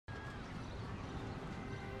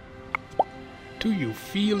Do you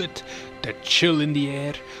feel it? That chill in the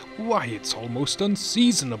air? Why, it's almost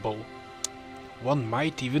unseasonable. One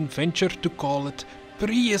might even venture to call it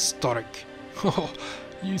prehistoric. Oh,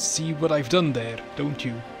 you see what I've done there, don't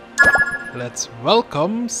you? Let's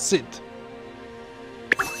welcome Sid.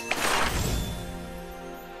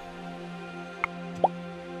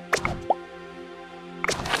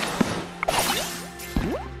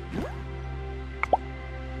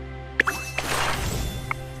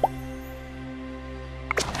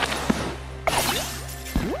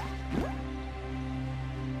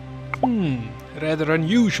 Rather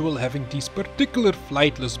unusual having these particular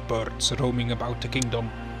flightless birds roaming about the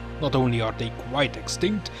kingdom. Not only are they quite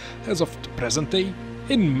extinct as of the present day,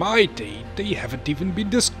 in my day they haven't even been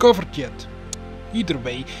discovered yet. Either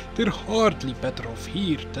way, they're hardly better off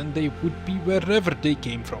here than they would be wherever they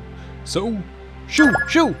came from. So, shoo,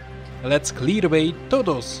 shoo! Let's clear away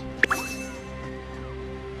todos!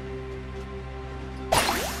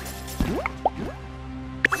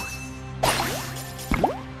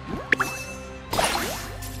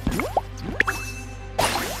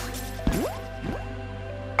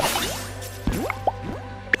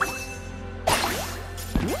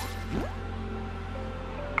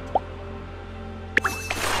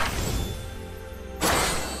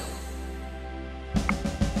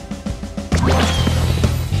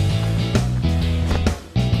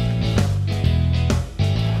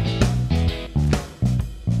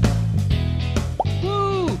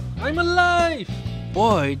 I'm alive!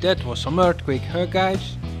 Boy, that was some earthquake, huh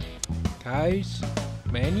guys? Guys,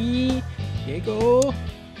 Manny, Diego.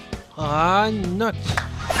 Ah, nuts.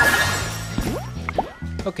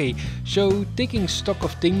 Okay, so taking stock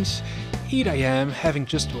of things, here I am having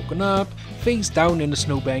just woken up, face down in the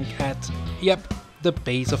snowbank at, yep, the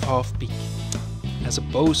base of Half Peak. As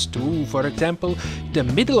opposed to, for example, the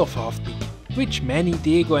middle of Half Peak, which Manny,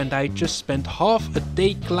 Diego and I just spent half a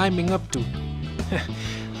day climbing up to.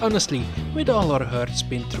 Honestly, with all our hurts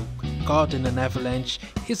been through, caught in an avalanche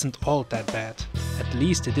isn't all that bad. At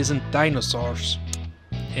least it isn't dinosaurs.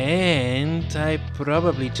 And I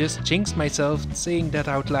probably just jinxed myself saying that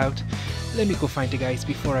out loud. Let me go find the guys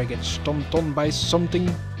before I get stomped on by something.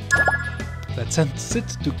 Let's send Sid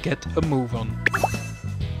to get a move on.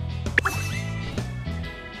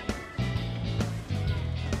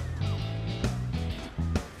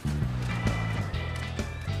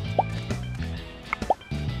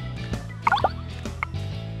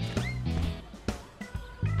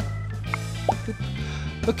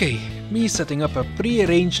 Okay, me setting up a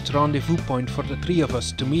pre-arranged rendezvous point for the three of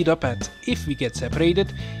us to meet up at if we get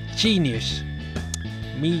separated. Genius.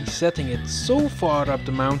 Me setting it so far up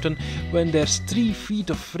the mountain when there's 3 feet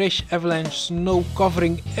of fresh avalanche snow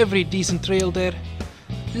covering every decent trail there.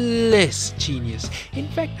 Less genius. In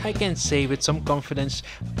fact, I can say with some confidence,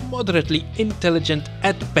 moderately intelligent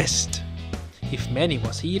at best. If Manny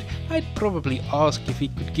was here, I'd probably ask if he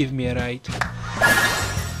could give me a ride.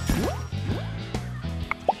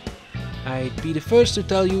 I'd be the first to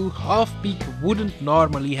tell you, Half Peak wouldn't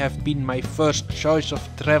normally have been my first choice of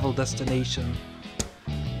travel destination.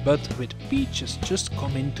 But with Peaches just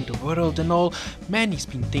come into the world and all, Manny's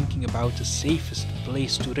been thinking about the safest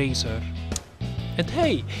place to raise her. And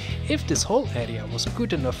hey, if this whole area was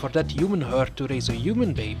good enough for that human herd to raise a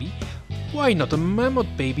human baby, why not a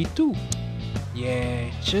mammoth baby too? Yeah,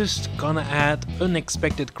 just gonna add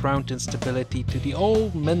unexpected ground instability to the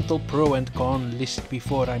old mental pro and con list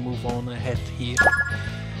before I move on ahead here.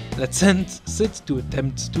 Let's send Sid to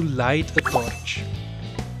attempt to light a torch.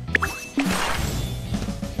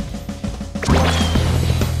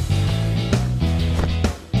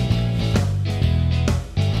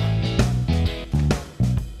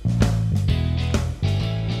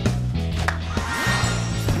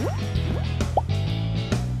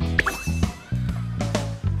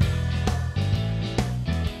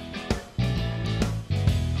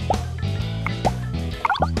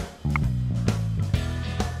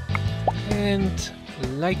 And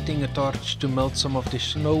lighting a torch to melt some of the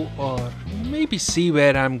snow, or maybe see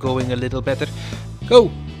where I'm going a little better.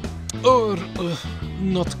 Go! Or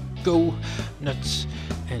not go. Nuts.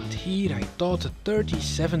 And here I thought the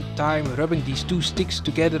 37th time rubbing these 2 sticks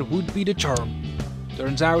together would be the charm.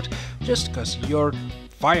 Turns out, just cause you're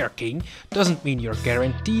Fire King doesn't mean you're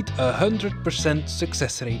guaranteed 100%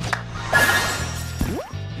 success rate.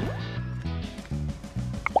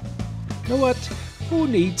 You know what? Who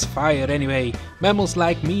needs fire anyway? Mammals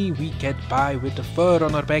like me, we get by with the fur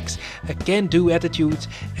on our backs, a can-do attitude,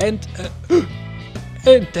 and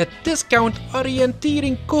that discount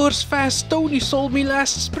orienteering course fast Tony sold me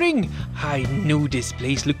last spring. I knew this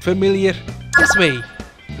place looked familiar. This way.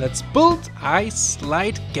 Let's build ice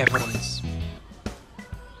slide caverns.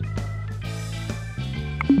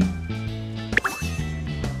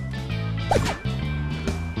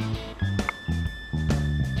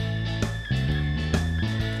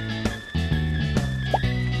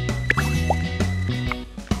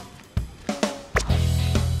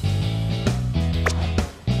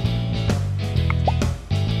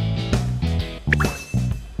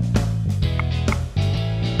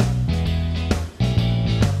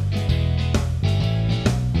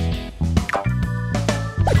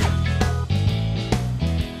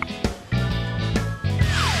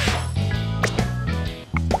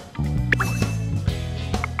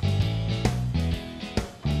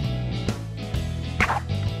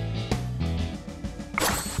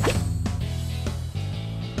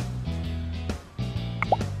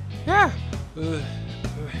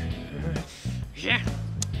 Yeah.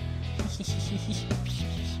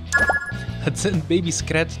 Let's send baby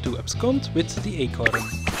Scrat to abscond with the acorn.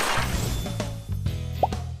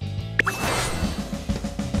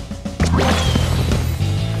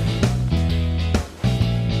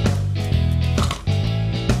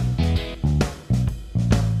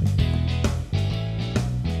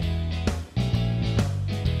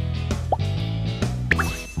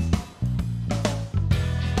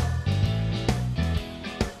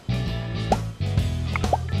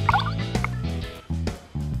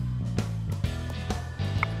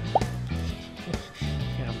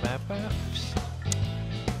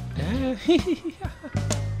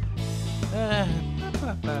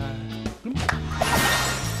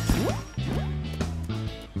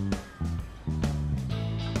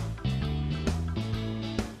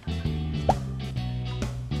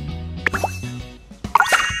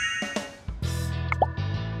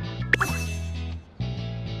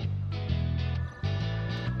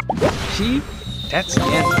 See? That's the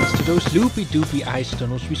entrance to those loopy-doopy ice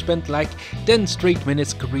tunnels we spent like 10 straight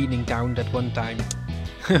minutes careening down that one time.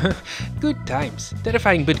 Good times.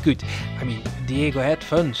 Terrifying but good. I mean, Diego had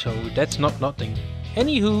fun, so that's not nothing.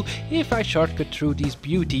 Anywho, if I shortcut through these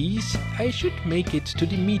beauties, I should make it to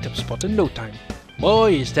the meetup spot in no time.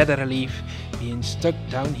 Boy, is that a relief. Being stuck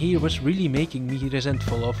down here was really making me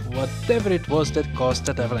resentful of whatever it was that caused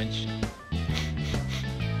that avalanche.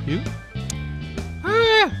 You?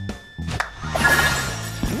 Ah!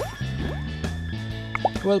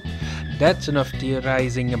 Well, that's enough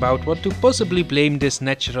theorizing about what to possibly blame this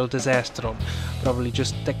natural disaster on. Probably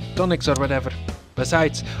just tectonics or whatever.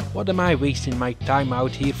 Besides, what am I wasting my time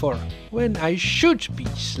out here for, when I should be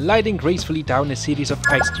sliding gracefully down a series of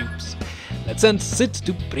ice tubes? Let's then sit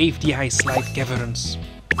to brave the ice slide caverns.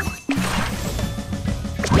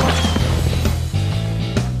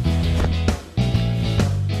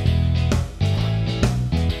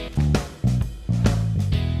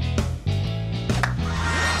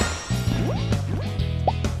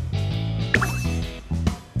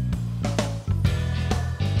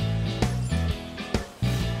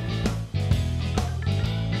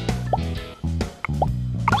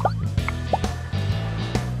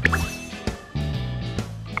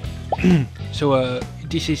 So,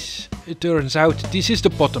 it turns out this is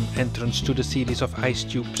the bottom entrance to the series of ice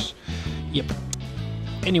tubes. Yep.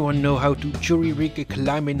 Anyone know how to jury-rig a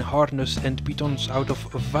climbing harness and pitons out of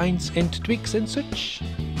vines and twigs and such?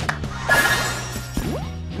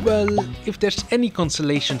 Well, if there's any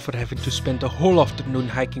consolation for having to spend a whole afternoon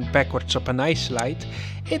hiking backwards up an ice slide,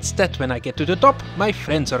 it's that when I get to the top, my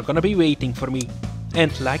friends are gonna be waiting for me.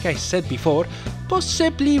 And like I said before,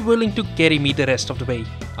 possibly willing to carry me the rest of the way.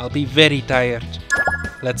 I'll be very tired.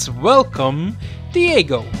 Let's welcome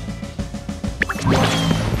Diego.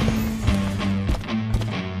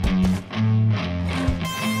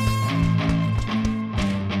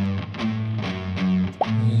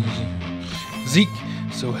 Zeke,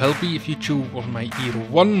 so help me if you chew on my ear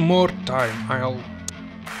one more time,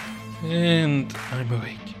 And I'm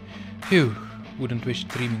awake. Phew, wouldn't wish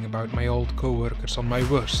dreaming about my old co-workers on my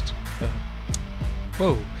worst.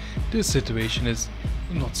 Whoa, this situation is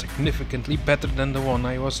not significantly better than the one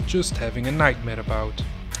I was just having a nightmare about.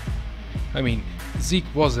 I mean,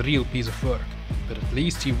 Zeke was a real piece of work, but at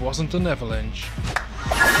least he wasn't an avalanche.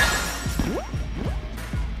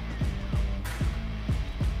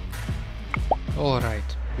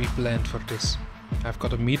 Alright, we planned for this. I've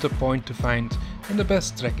got a meetup point to find and the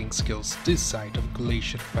best trekking skills this side of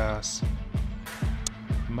Glacier Pass.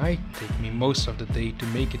 Might take me most of the day to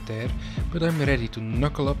make it there, but I'm ready to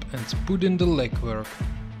knuckle up and put in the legwork.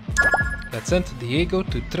 Let's send Diego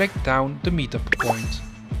to track down the meetup point.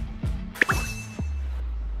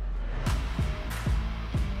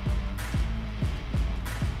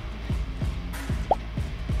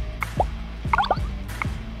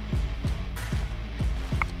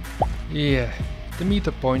 Yeah, the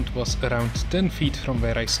meetup point was around 10 feet from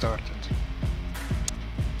where I started.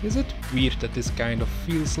 Is it weird that this kind of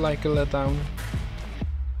feels like a letdown?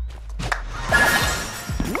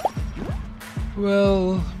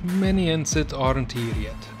 Well, Manny and Sid aren't here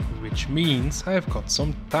yet, which means I've got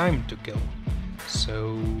some time to kill.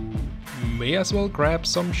 So, may as well grab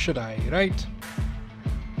some should-I, right?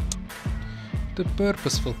 The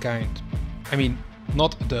purposeful kind. I mean,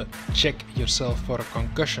 not the check yourself for a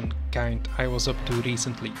concussion kind I was up to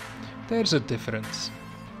recently. There's a difference.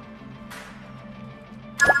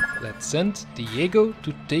 Let's send Diego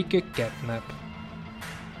to take a cat nap.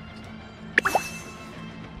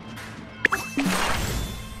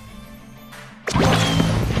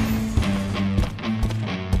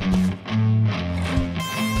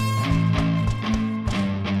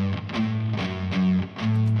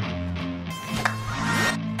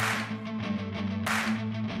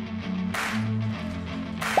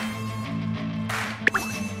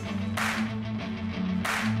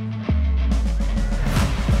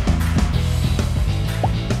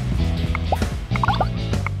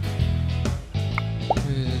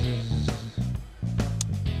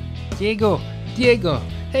 Diego! Diego!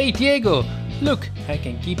 Hey Diego! Look, I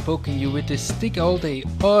can keep poking you with this stick all day,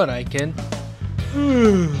 or I can...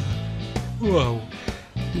 Wow,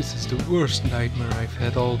 this is the worst nightmare I've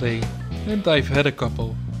had all day. And I've had a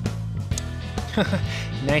couple.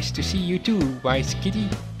 Nice to see you too, wise kitty.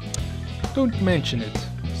 Don't mention it.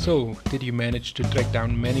 So, did you manage to track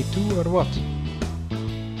down Manny too, or what?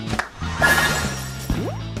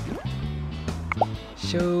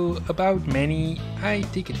 So, about Manny, I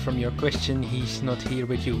take it from your question he's not here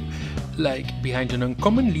with you. Like, behind an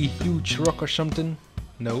uncommonly huge rock or something?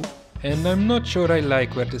 No. And I'm not sure I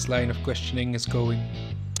like where this line of questioning is going.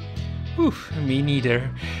 Oof, me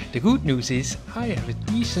neither. The good news is, I have a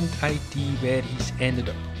decent idea where he's ended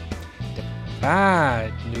up. The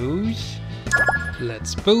bad news?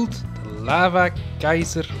 Let's build the Lava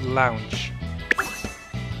Geyser Lounge.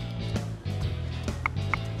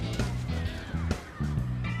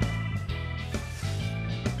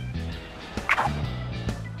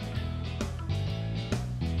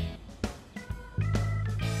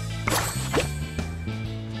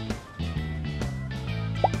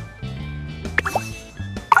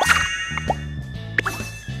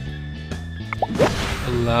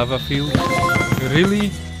 Lava field? Really?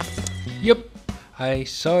 Yup, I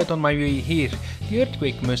saw it on my way here. The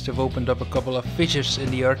earthquake must have opened up a couple of fissures in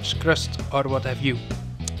the earth's crust or what have you.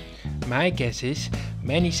 My guess is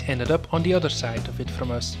Manny's ended up on the other side of it from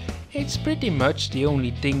us. It's pretty much the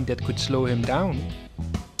only thing that could slow him down.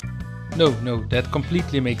 No, that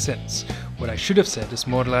completely makes sense. What I should have said is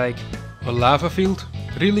more like, a lava field?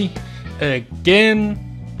 Really? Again?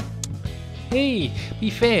 Hey, be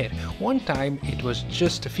fair, one time it was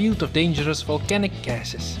just a field of dangerous volcanic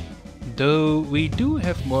gases. Though we do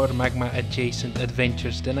have more magma adjacent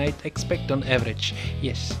adventures than I'd expect on average,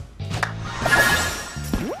 yes.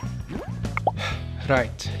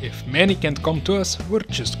 Right, if Manny can't come to us, we're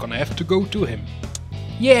just gonna have to go to him.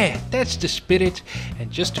 Yeah, that's the spirit,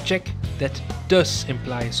 and just to check, that does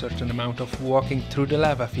imply a certain amount of walking through the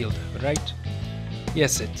lava field, right?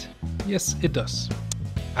 Yes it does.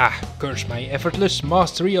 Ah, curse my effortless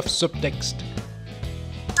mastery of subtext.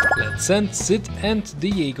 Let's send Sid and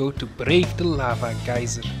Diego to brave the lava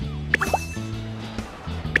geyser.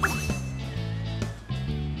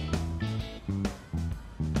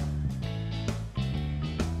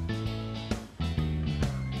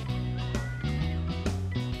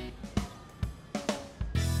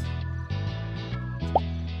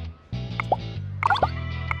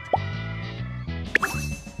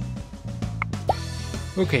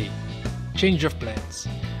 Okay, change of plans.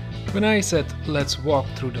 When I said let's walk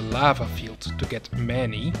through the lava field to get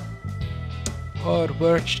Manny, or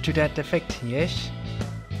words to that effect, yes?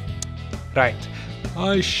 Right,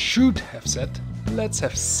 I should have said let's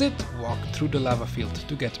have Sid walk through the lava field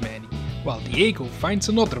to get Manny, while Diego finds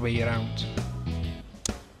another way around.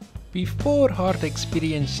 Before hard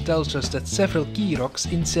experience tells us that several key rocks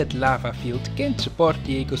in said lava field can't support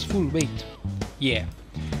Diego's full weight. Yeah.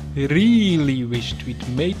 Really wished we'd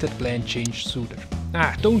made that plan change sooner.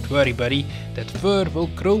 Ah, don't worry buddy, that fur will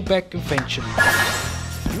grow back eventually.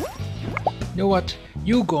 You know what,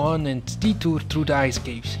 you go on and detour through the ice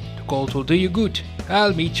caves. The cold will do you good.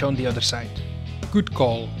 I'll meet you on the other side. Good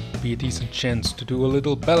call, be a decent chance to do a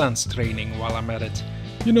little balance training while I'm at it.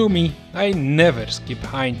 You know me, I never skip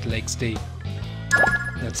hind legs day.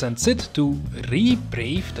 Let's send Sid to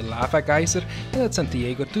re-brave the lava geyser, and let's send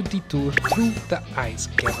Diego to detour through the ice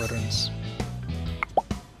caverns.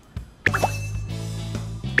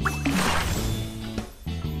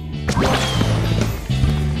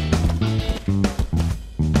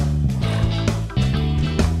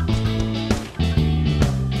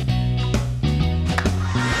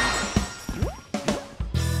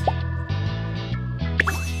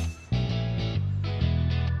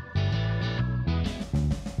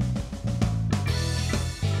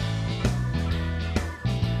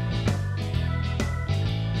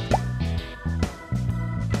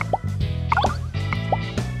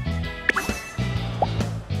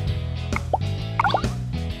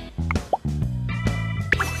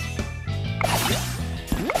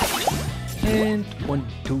 And 1,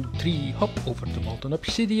 2, 3, hop over to molten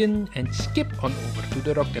obsidian and skip on over to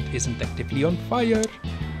the rock that isn't actively on fire.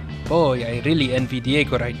 Boy, I really envy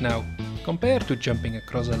Diego right now. Compared to jumping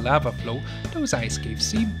across a lava flow, those ice caves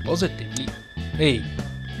seem positively. Hey,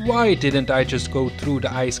 why didn't I just go through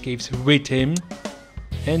the ice caves with him?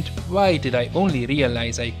 And why did I only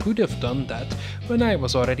realize I could have done that when I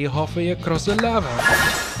was already halfway across the lava?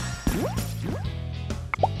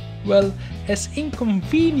 Well, as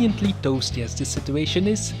inconveniently toasty as this situation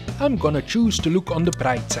is, I'm gonna choose to look on the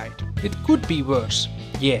bright side. It could be worse.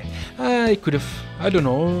 Yeah, I I don't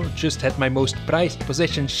know, just had my most prized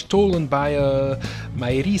possession stolen by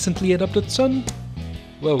my recently adopted son.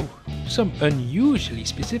 Whoa, some unusually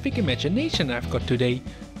specific imagination I've got today.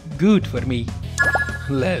 Good for me.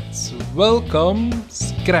 Let's welcome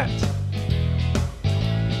Scrat.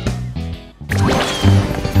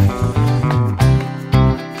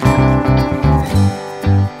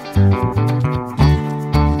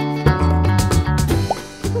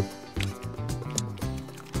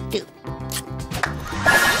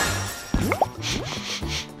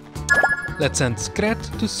 Let's send Scrat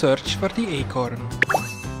to search for the acorn.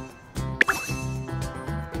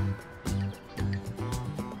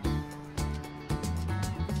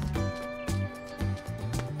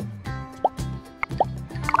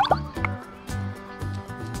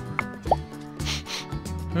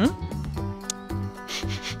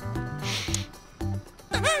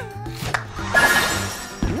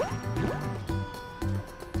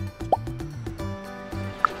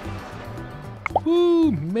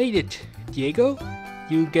 Woo, made it. Diego,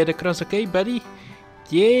 you get across okay, buddy?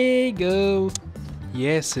 Diego!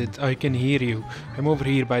 Yes, Sid, I can hear you. I'm over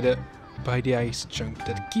here by the ice chunk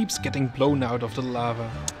that keeps getting blown out of the lava.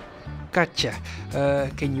 Gotcha.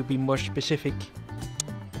 Can you be more specific?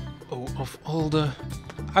 Oh, of all the...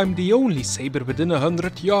 I'm the only saber within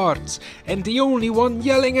 100 yards, and the only one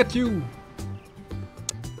yelling at you!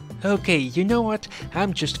 Okay, you know what?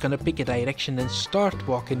 I'm just gonna pick a direction and start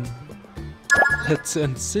walking. Let's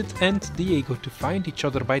send Sid and Diego to find each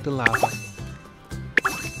other by the lava.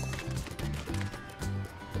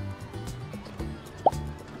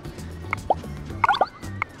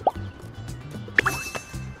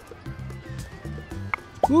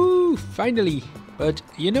 Woo, finally! But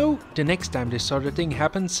you know, the next time this sort of thing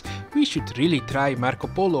happens, we should really try Marco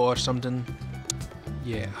Polo or something.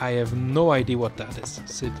 Yeah, I have no idea what that is,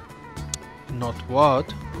 Sid. Not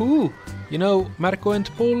what? Who? You know, Marco and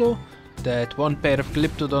Polo? That one pair of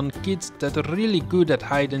Glyptodon kids that are really good at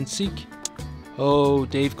hide and seek. Oh,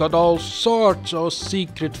 they've got all sorts of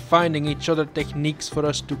secret finding each other techniques for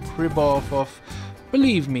us to crib off of.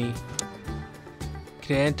 Believe me.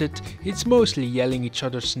 Granted, it's mostly yelling each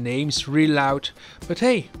other's names real loud, but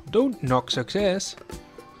hey, don't knock success.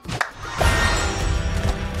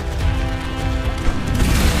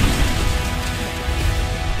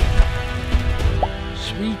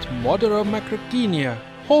 Sweet mother of Macrokenia.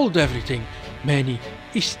 Hold everything. Manny,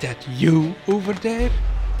 is that you over there?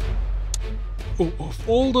 Oh, of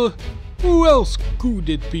all the... Who else could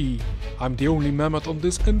it be? I'm the only mammoth on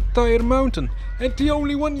this entire mountain, and the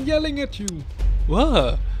only one yelling at you.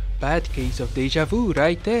 Whoa, bad case of deja vu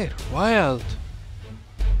right there. Wild.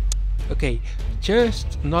 Okay,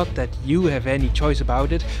 just not that you have any choice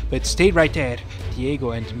about it, but stay right there.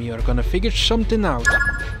 Diego and me are gonna figure something out.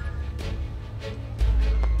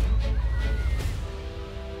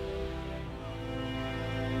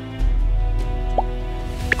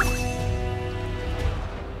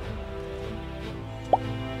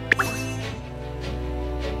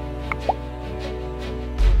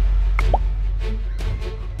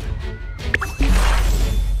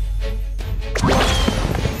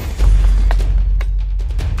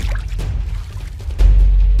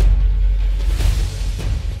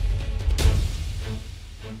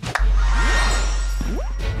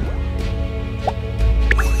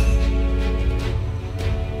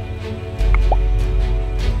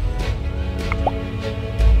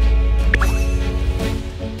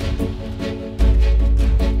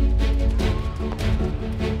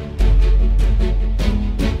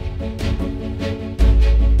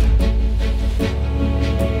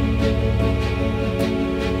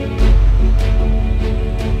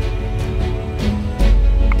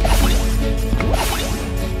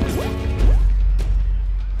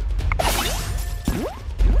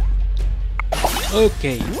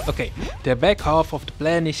 Okay, the back half of the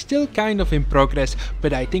plan is still kind of in progress,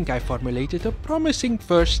 but I think I formulated a promising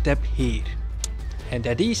first step here. And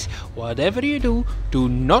that is, whatever you do, do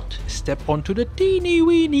not step onto the teeny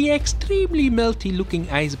weeny extremely melty looking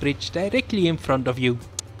ice bridge directly in front of you.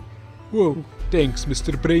 Whoa, thanks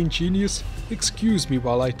Mr. Brain Genius. Excuse me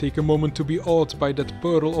while I take a moment to be awed by that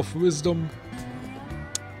pearl of wisdom.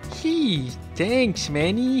 Gee, thanks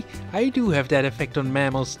Manny. I do have that effect on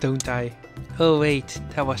mammals, don't I? Oh wait,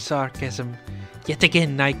 that was sarcasm. Yet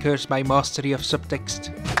again I curse my mastery of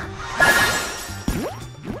subtext.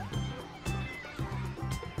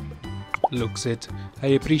 Look Sid, I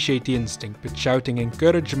appreciate the instinct, but shouting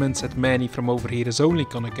encouragements at Manny from over here is only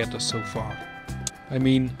gonna get us so far. I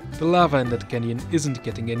mean, the lava in that canyon isn't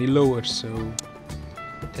getting any lower, so...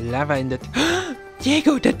 The lava in that...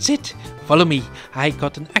 Diego, that's it! Follow me, I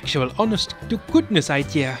got an actual honest to goodness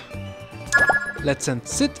idea. Let's send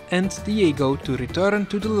Sid and Diego to return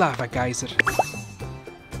to the lava geyser.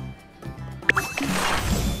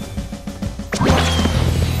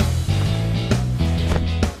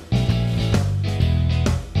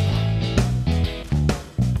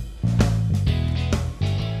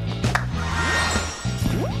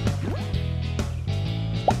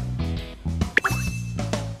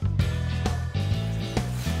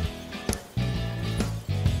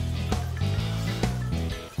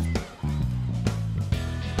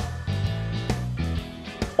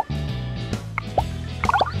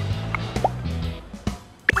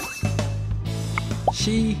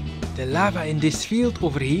 See, the lava in this field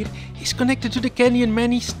over here is connected to the canyon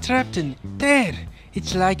Manny's trapped in. There!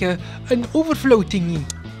 It's like an overflow thingy.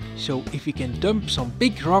 So if we can dump some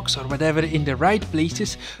big rocks or whatever in the right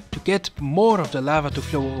places to get more of the lava to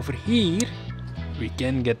flow over here, we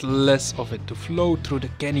can get less of it to flow through the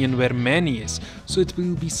canyon where Manny is, so it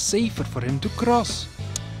will be safer for him to cross.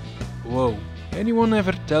 Whoa, anyone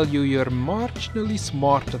ever tell you you're marginally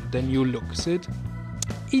smarter than you look, Sid?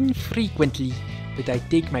 Infrequently. But I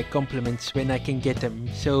take my compliments when I can get them,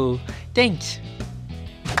 so thanks.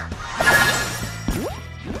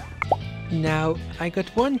 Now, I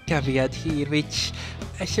got one caveat here which,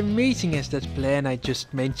 as amazing as that plan I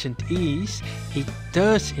just mentioned is, it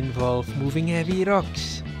does involve moving heavy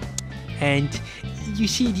rocks. And you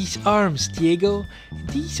see these arms, Diego?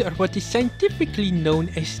 These are what is scientifically known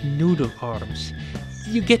as noodle arms.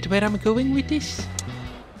 You get where I'm going with this?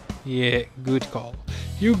 Yeah, good call.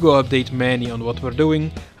 You go update Manny on what we're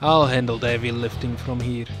doing, I'll handle the heavy lifting from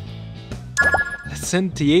here. Let's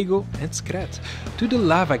send Diego and Scrat to the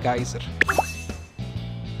lava geyser.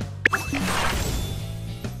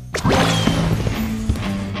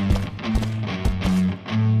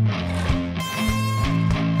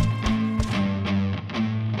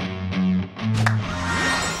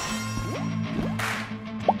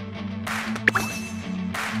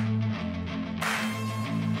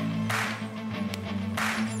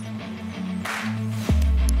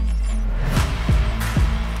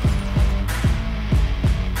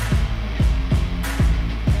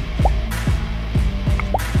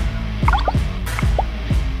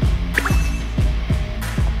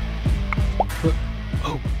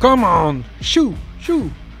 Come on! Shoo! Shoo!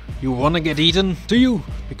 You wanna get eaten, do you?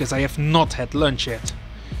 Because I have not had lunch yet.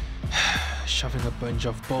 Shoving a bunch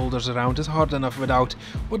of boulders around is hard enough without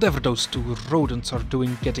whatever those two rodents are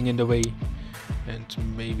doing getting in the way. And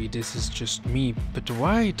maybe this is just me, but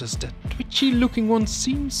why does that twitchy looking one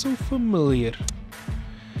seem so familiar?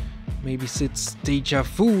 Maybe Sid's deja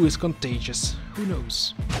vu is contagious, who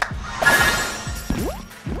knows?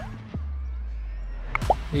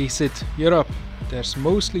 Hey Sid, you're up. There's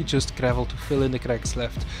mostly just gravel to fill in the cracks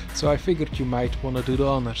left, so I figured you might wanna do the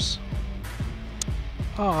honors.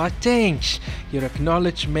 Aw, thanks! Your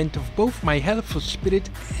acknowledgement of both my helpful spirit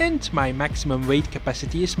and my maximum weight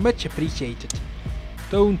capacity is much appreciated.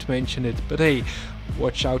 Don't mention it, but hey,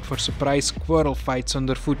 watch out for surprise squirrel fights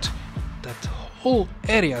underfoot. That whole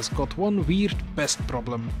area's got one weird pest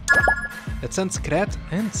problem. Let's send Scrat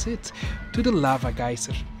and Sid to the lava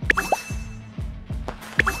geyser.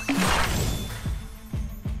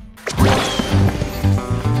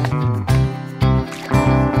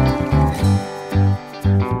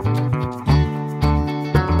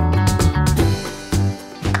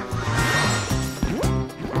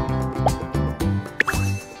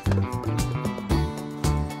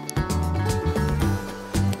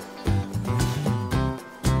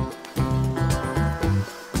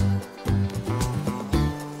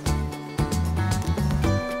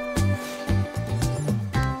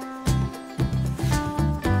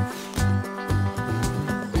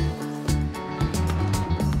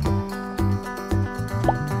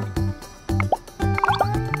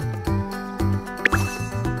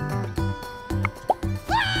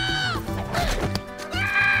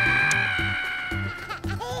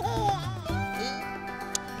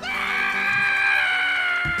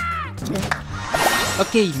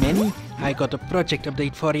 Okay Manny, I got a project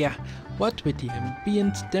update for ya. What with the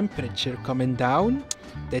ambient temperature coming down,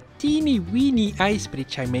 the teeny weeny ice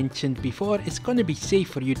bridge I mentioned before is gonna be safe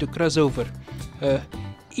for you to cross over.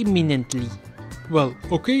 Imminently. Well,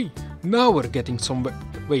 okay, now we're getting somewhere.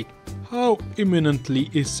 Wait, how imminently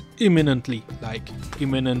is imminently? Like,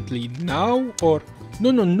 imminently now or?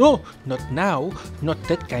 No, not now, not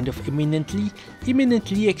that kind of imminently.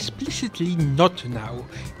 Imminently explicitly not now.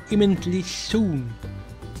 Imminently soon.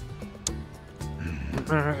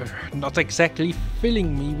 Not exactly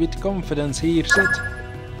filling me with confidence here, Sid.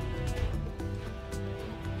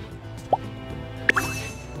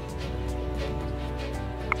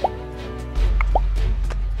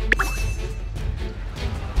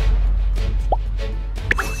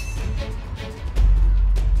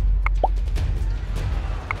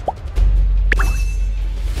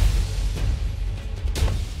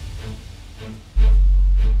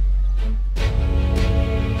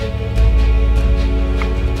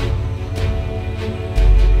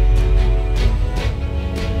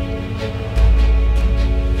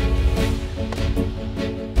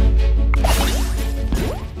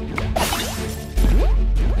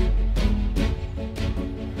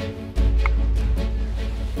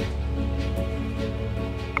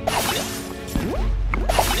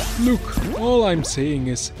 Look, all I'm saying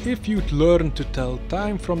is, if you'd learn to tell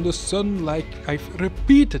time from the sun like I've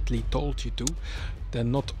repeatedly told you to,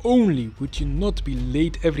 then not only would you not be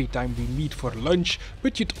late every time we meet for lunch,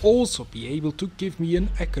 but you'd also be able to give me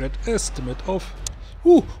an accurate estimate of...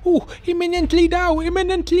 Imminently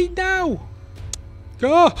now!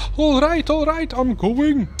 Ah, alright, I'm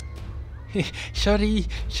going. Sorry,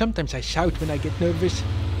 sometimes I shout when I get nervous.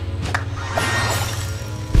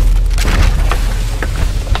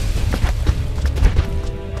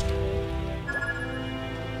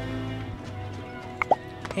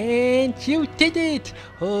 And you did it!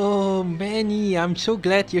 Oh, Manny, I'm so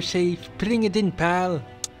glad you're safe. Bring it in, pal.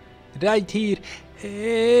 Right here,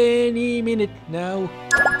 any minute now.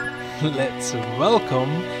 Let's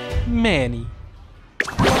welcome Manny.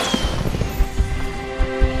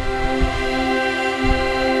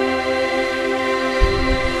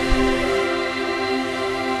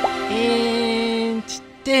 And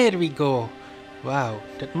there we go. Wow,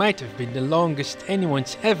 that might have been the longest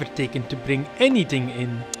anyone's ever taken to bring anything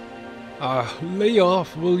in. Lay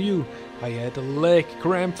off, will you? I had a leg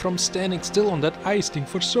cramp from standing still on that ice thing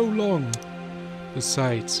for so long.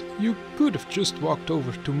 Besides, you could have just walked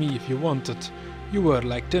over to me if you wanted. You were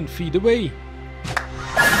like 10 feet away.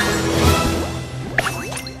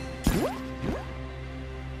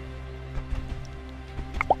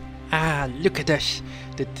 Look at us.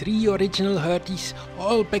 The 3 original Hurdies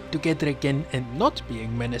all back together again and not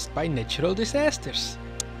being menaced by natural disasters.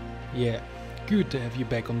 Yeah, good to have you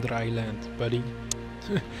back on dry land, buddy.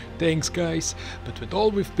 Thanks guys, but with all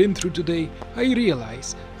we've been through today, I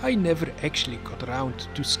realize I never actually got around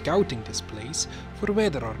to scouting this place for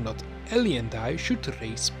whether or not Ellie and I should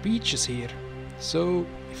raise peaches here. So,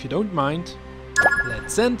 if you don't mind,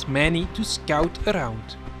 let's send Manny to scout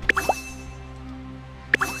around.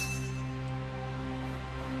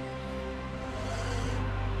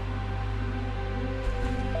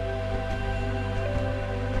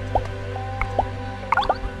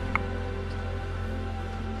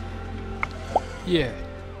 Yeah,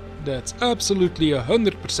 that's absolutely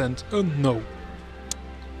 100% a no.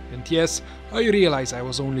 And yes, I realize I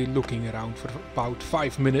was only looking around for about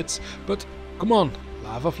 5 minutes, but come on,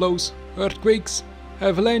 lava flows, earthquakes,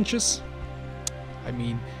 avalanches. I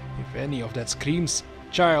mean, if any of that screams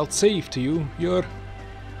child safe to you,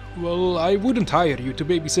 well, I wouldn't hire you to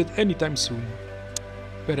babysit anytime soon.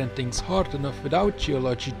 Parenting's hard enough without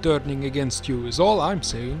geology turning against you is all I'm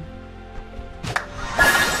saying.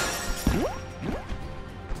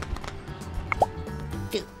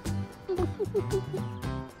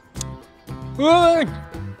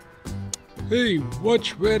 Hey,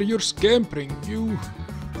 watch where you're scampering, you.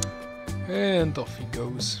 And off he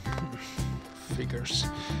goes. Figures.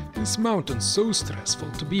 This mountain's so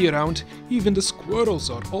stressful to be around, even the squirrels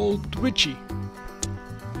are all twitchy.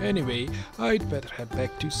 Anyway, I'd better head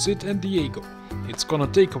back to Sid and Diego. It's gonna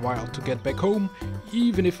take a while to get back home,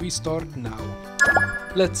 even if we start now.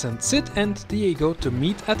 Let's send Sid and Diego to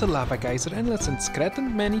meet at the lava geyser, and let's send Scrat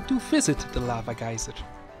and Manny to visit the lava geyser.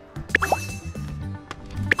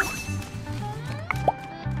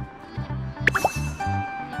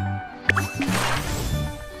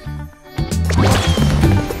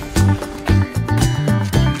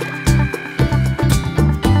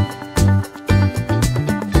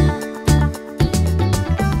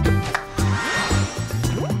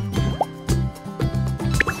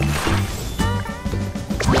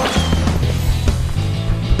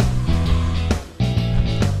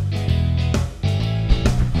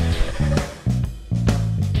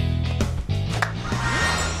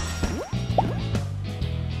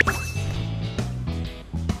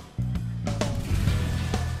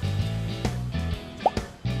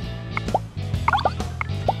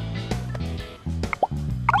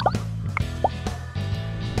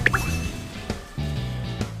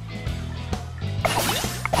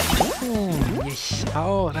 Yes,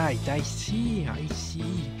 alright, I see.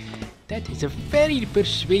 That is a very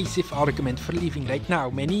persuasive argument for leaving right now,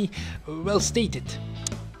 Manny. Well stated.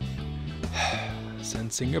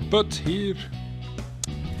 Sensing a but here.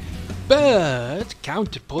 But,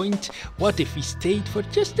 counterpoint, what if we stayed for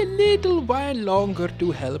just a little while longer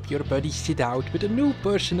to help your buddy Sid out with a new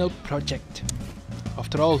personal project?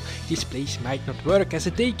 After all, this place might not work as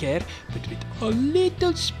a daycare, but with a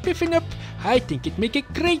little spiffing up, I think it'd make a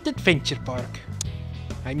great adventure park.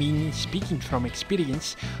 I mean, speaking from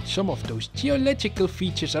experience, some of those geological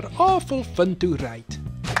features are awful fun to ride.